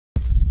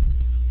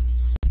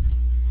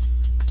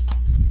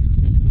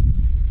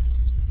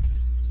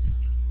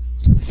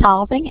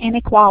solving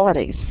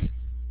inequalities.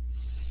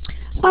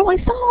 When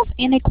we solve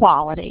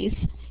inequalities,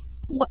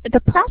 the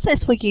process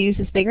we use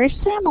is very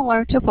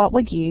similar to what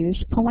we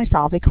use when we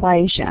solve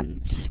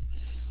equations.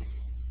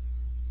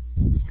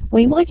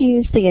 We will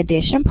use the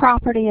addition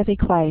property of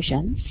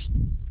equations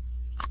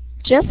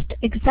just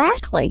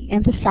exactly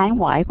in the same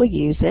way we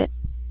use it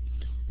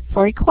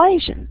for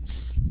equations.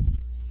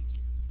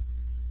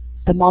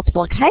 The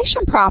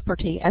multiplication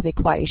property of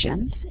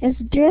equations is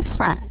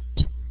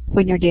different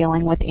when you're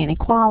dealing with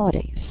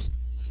inequalities.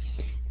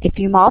 If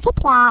you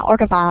multiply or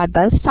divide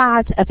both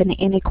sides of an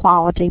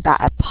inequality by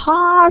a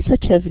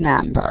positive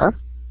number,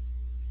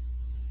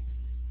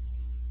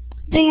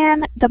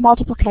 then the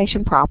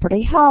multiplication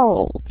property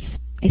holds.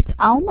 It's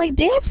only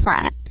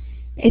different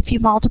if you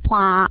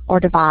multiply or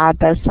divide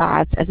both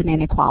sides of an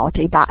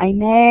inequality by a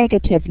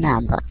negative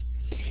number.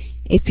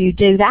 If you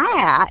do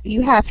that,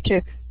 you have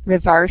to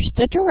reverse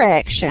the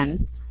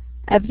direction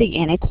of the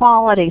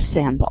inequality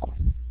symbol.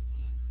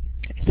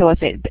 So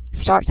if it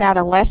starts out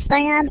a less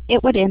than,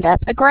 it would end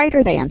up a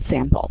greater than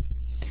symbol.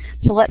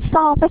 So let's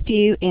solve a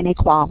few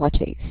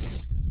inequalities.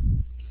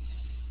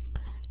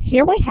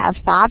 Here we have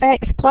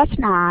 5x plus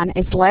 9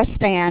 is less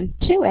than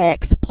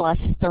 2x plus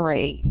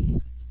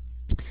 3.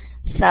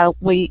 So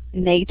we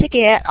need to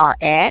get our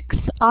x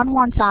on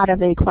one side of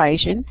the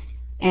equation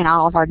and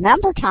all of our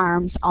number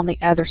terms on the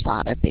other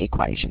side of the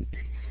equation.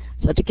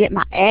 So to get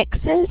my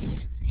x's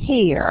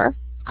here,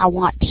 I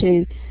want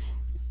to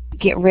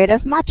get rid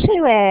of my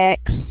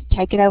 2x,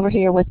 take it over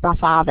here with my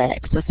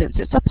 5x. So since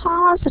it's a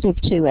positive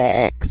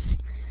 2x,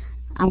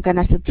 I'm going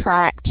to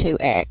subtract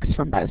 2x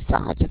from both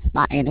sides of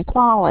my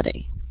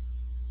inequality.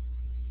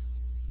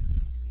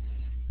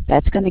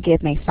 That's going to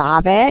give me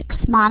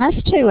 5x minus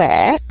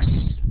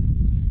 2x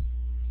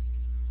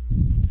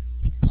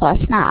plus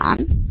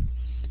 9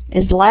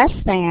 is less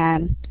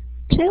than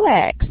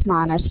 2x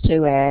minus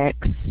 2x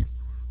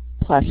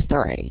plus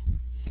 3.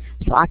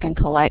 So I can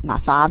collect my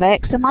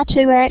 5x and my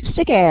 2x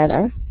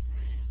together,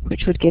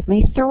 which would give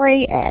me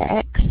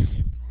 3x.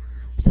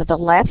 So the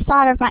left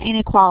side of my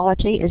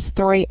inequality is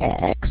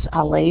 3x.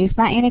 I'll leave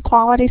my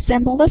inequality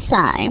symbol the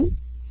same.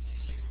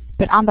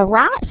 But on the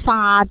right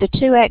side, the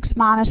 2x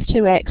minus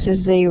 2x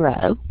is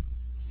 0.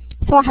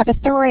 So I have a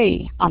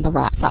 3 on the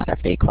right side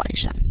of the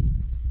equation.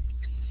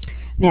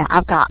 Now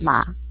I've got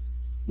my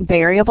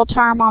variable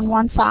term on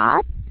one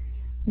side.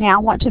 Now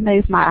I want to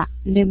move my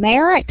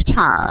numeric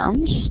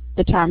terms,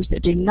 the terms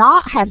that do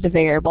not have the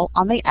variable,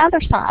 on the other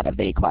side of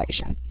the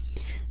equation.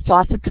 So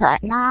I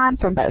subtract 9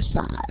 from both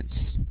sides.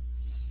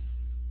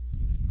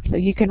 So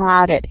you can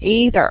write it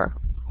either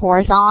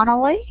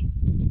horizontally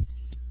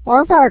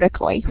or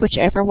vertically,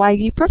 whichever way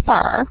you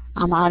prefer.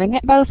 I'm writing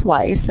it both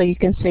ways so you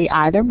can see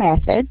either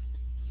method.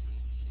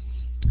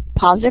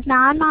 Positive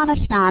 9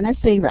 minus 9 is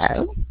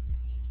 0.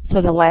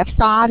 So the left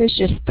side is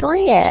just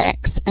 3x,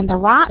 and the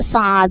right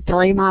side,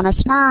 3 minus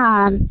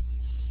 9,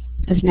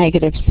 is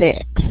negative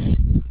 6.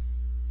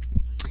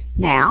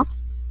 Now,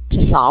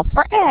 to solve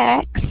for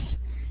x,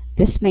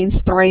 this means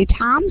 3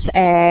 times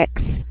x.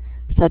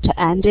 So to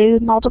undo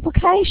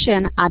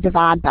multiplication, I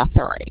divide by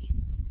 3.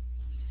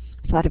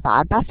 So I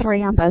divide by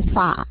 3 on both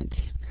sides.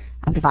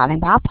 I'm dividing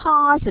by a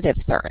positive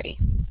 3.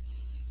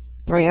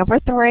 3 over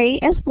 3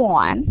 is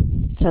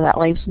 1, so that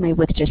leaves me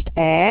with just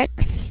x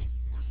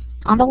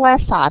on the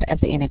left side of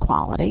the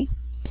inequality.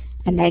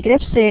 And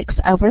negative 6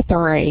 over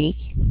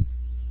 3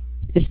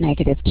 is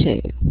negative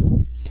 2.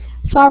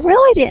 So I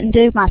really didn't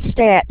do my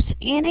steps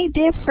any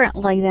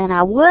differently than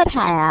I would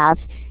have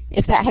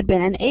if that had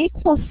been an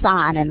equal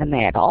sign in the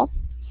middle.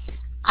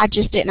 I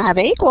just didn't have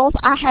equals.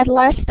 I had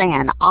less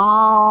than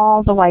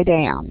all the way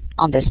down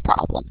on this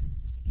problem.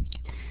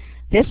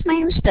 This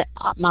means that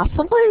my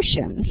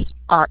solutions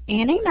are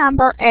any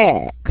number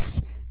x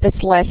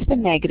that's less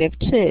than negative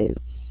 2.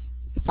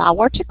 If I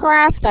were to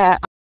graph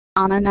that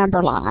on a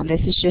number line,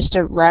 this is just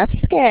a rough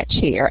sketch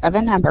here of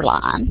a number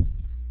line.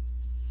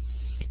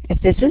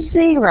 If this is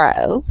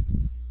 0,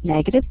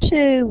 negative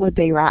 2 would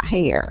be right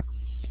here.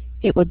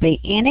 It would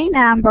be any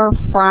number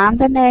from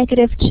the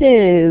negative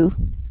 2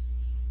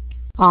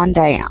 on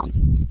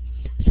down.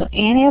 So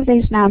any of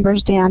these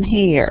numbers down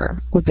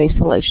here would be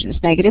solutions.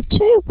 Negative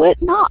 2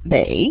 would not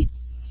be,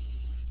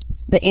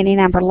 but any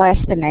number less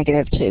than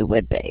negative 2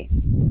 would be.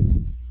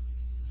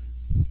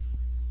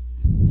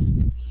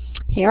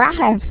 Here I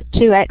have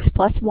 2x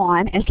plus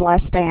 1 is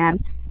less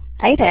than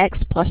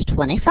 8x plus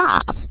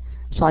 25.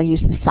 So I'll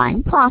use the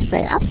same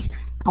process.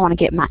 I want to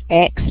get my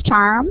x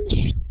terms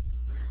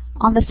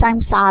on the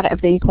same side of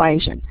the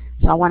equation.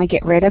 So I want to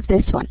get rid of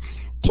this one.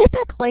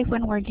 Typically,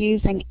 when we're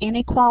using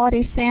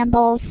inequality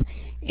symbols,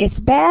 it's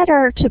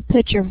better to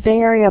put your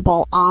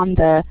variable on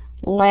the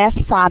left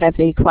side of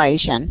the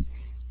equation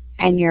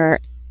and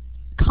your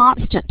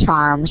constant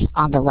terms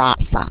on the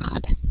right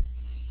side.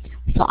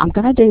 So I'm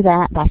going to do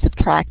that by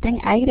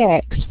subtracting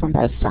 8x from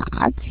both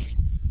sides.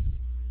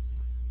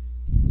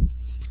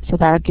 So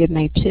that'll give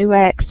me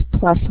 2x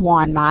plus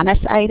 1 minus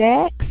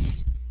 8x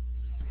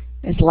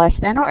is less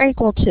than or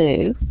equal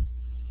to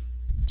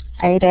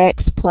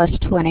 8x plus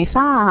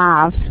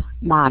 25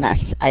 minus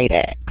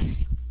 8x.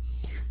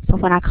 So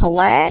when I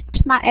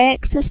collect my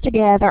x's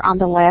together on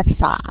the left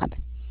side,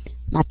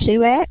 my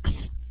 2x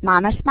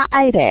minus my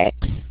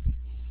 8x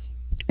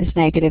is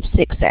negative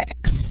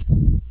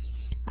 6x.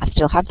 I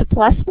still have the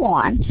plus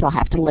 1, so I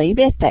have to leave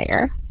it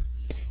there.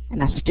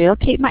 And I still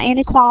keep my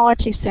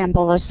inequality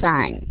symbol the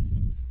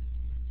same.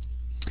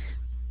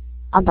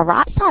 On the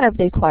right side of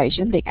the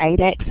equation, the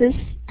 8x's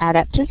add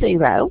up to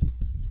 0.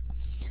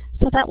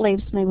 So that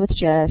leaves me with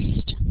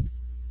just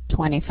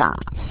 25.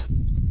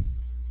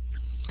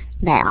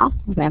 Now,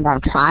 remember,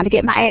 I'm trying to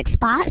get my x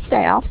by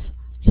itself,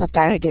 so I've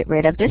got to get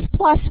rid of this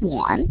plus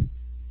 1.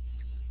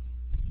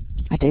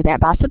 I do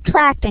that by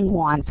subtracting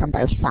 1 from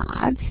both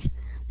sides.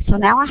 So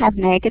now I have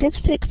negative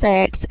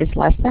 6x is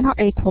less than or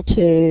equal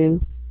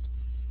to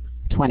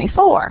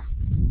 24.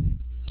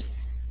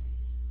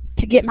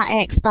 To get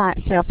my x by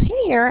itself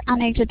here, I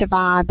need to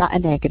divide by a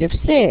negative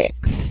 6.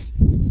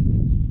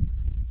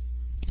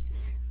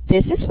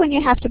 This is when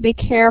you have to be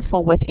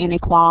careful with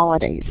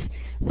inequalities.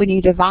 When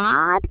you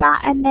divide by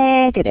a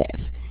negative,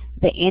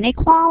 the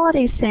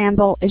inequality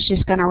symbol is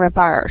just going to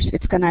reverse.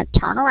 It's going to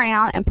turn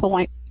around and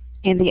point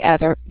in the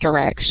other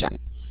direction.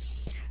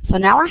 So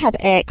now I have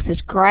x is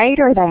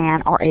greater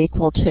than or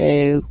equal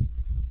to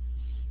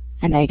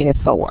a negative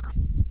 4.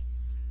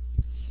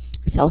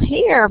 So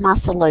here my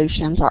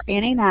solutions are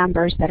any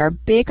numbers that are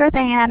bigger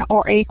than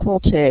or equal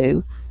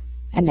to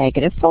a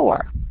negative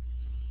 4.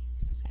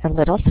 A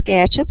little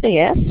sketch of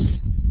this.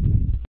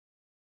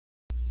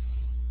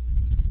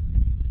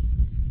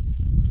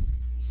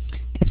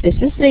 If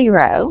this is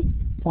 0,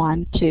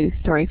 1, 2,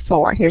 3,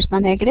 4, here's my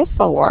negative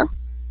 4.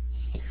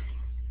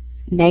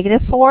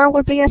 Negative 4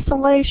 would be a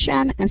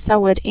solution, and so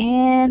would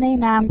any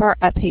number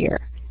up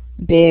here,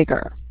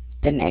 bigger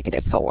than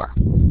negative 4.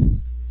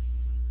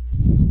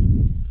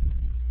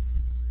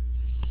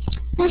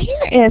 Now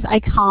here is a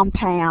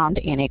compound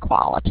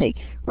inequality.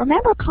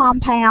 Remember,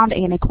 compound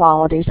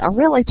inequalities are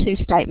really two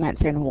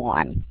statements in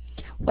one.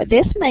 What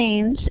this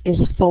means is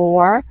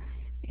 4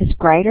 is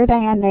greater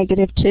than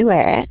negative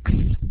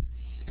 2x,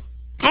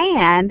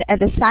 and at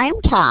the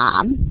same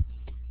time,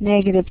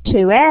 negative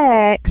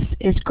 2x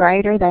is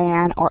greater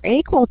than or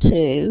equal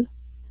to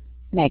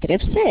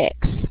negative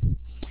 6.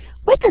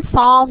 We could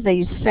solve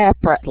these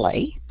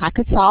separately. I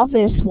could solve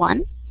this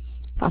one.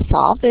 If I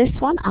solve this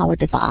one, I would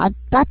divide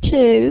by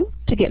 2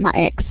 to get my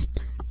x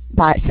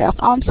by itself.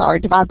 Oh, I'm sorry,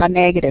 divide by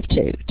negative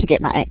 2 to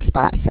get my x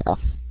by itself.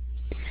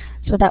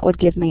 So that would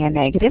give me a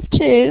negative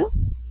 2.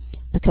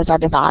 Because I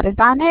divided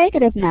by a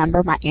negative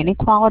number, my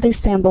inequality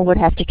symbol would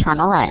have to turn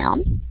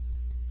around.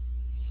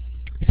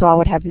 So I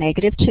would have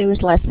negative 2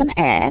 is less than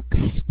x.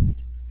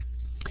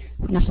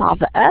 When I solve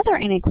the other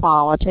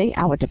inequality,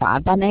 I would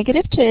divide by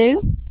negative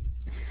 2.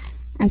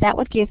 And that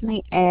would give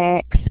me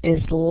x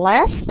is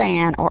less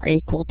than or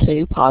equal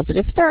to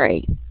positive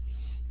 3.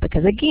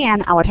 Because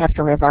again, I would have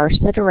to reverse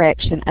the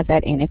direction of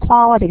that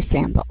inequality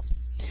symbol.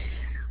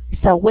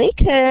 So we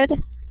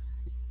could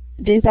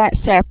do that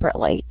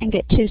separately and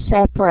get two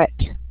separate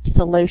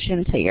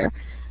solutions here.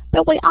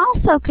 But we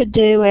also could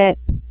do it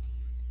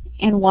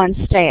in one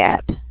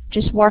step,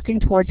 just working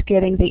towards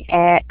getting the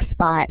x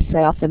by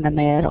itself in the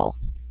middle.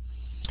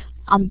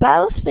 On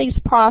both these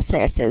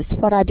processes,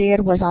 what I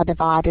did was I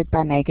divided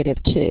by negative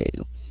 2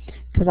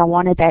 because I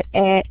wanted that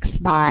x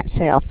by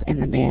itself in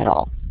the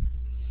middle.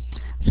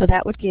 So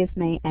that would give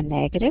me a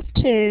negative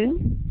 2.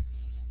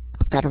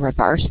 I've got to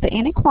reverse the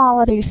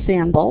inequality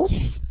symbols.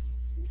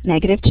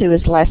 Negative 2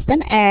 is less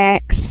than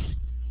x,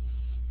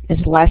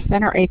 is less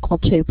than or equal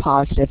to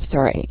positive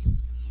 3.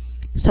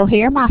 So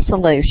here are my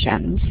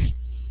solutions.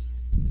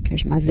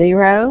 Here's my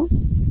 0,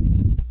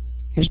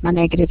 here's my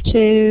negative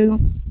 2,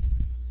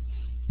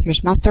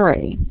 here's my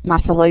 3.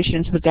 My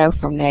solutions would go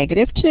from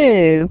negative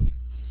 2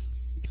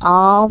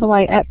 all the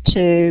way up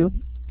to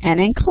and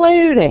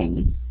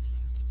including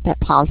that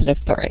positive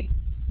 3.